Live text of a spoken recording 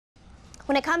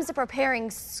When it comes to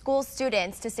preparing school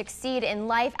students to succeed in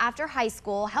life after high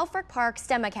school, Helfrich Park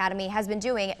STEM Academy has been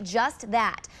doing just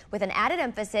that, with an added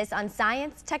emphasis on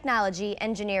science, technology,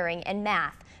 engineering, and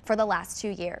math for the last 2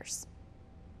 years.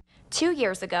 2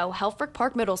 years ago, Helfrich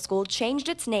Park Middle School changed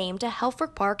its name to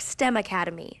Helfrich Park STEM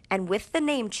Academy, and with the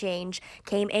name change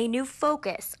came a new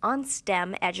focus on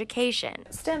STEM education.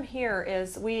 STEM here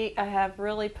is we have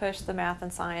really pushed the math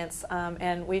and science,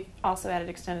 and we've also added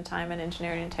extended time in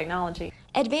engineering and technology.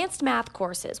 Advanced math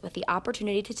courses with the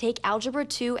opportunity to take Algebra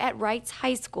 2 at Wrights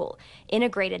High School,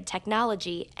 integrated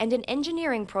technology, and an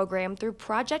engineering program through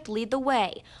Project Lead the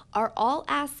Way are all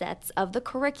assets of the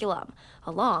curriculum,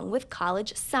 along with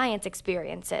college science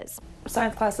experiences.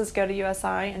 Science classes go to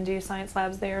USI and do science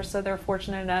labs there, so they're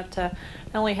fortunate enough to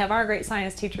not only have our great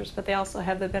science teachers, but they also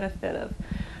have the benefit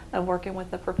of working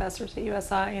with the professors at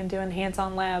USI and doing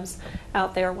hands-on labs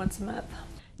out there once a month.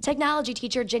 Technology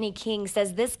teacher Jenny King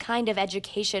says this kind of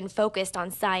education focused on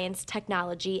science,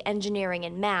 technology, engineering,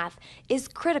 and math is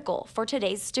critical for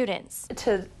today's students.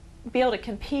 To be able to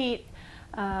compete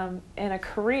in a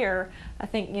career, I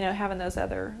think having those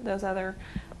other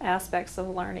aspects of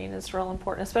learning is real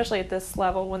important, especially at this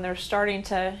level when they're starting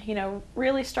to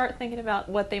really start thinking about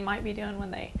what they might be doing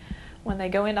when they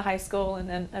go into high school and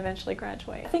then eventually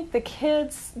graduate. I think the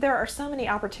kids, there are so many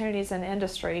opportunities in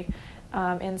industry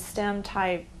in STEM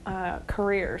type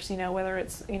careers, whether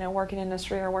it's working in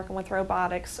industry or working with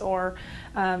robotics or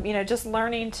just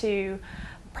learning to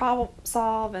problem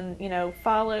solve and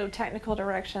follow technical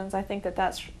directions. I think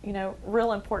that's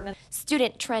real important.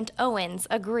 Student Trent Owens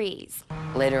agrees.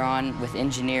 Later on with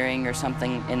engineering or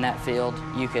something in that field,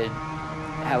 you could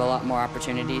have a lot more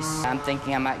opportunities. I'm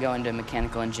thinking I might go into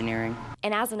mechanical engineering.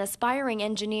 And as an aspiring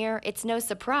engineer, it's no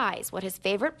surprise what his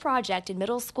favorite project in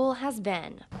middle school has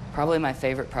been. Probably my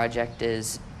favorite project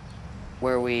is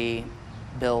where we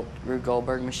built Rube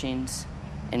Goldberg machines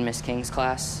in Miss King's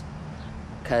class,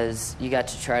 because you got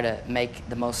to try to make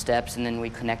the most steps, and then we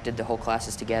connected the whole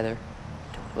classes together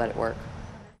to let it work.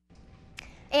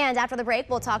 And after the break,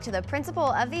 we'll talk to the principal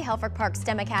of the Helfrich Park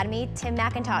STEM Academy, Tim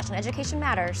McIntosh, on Education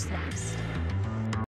Matters next.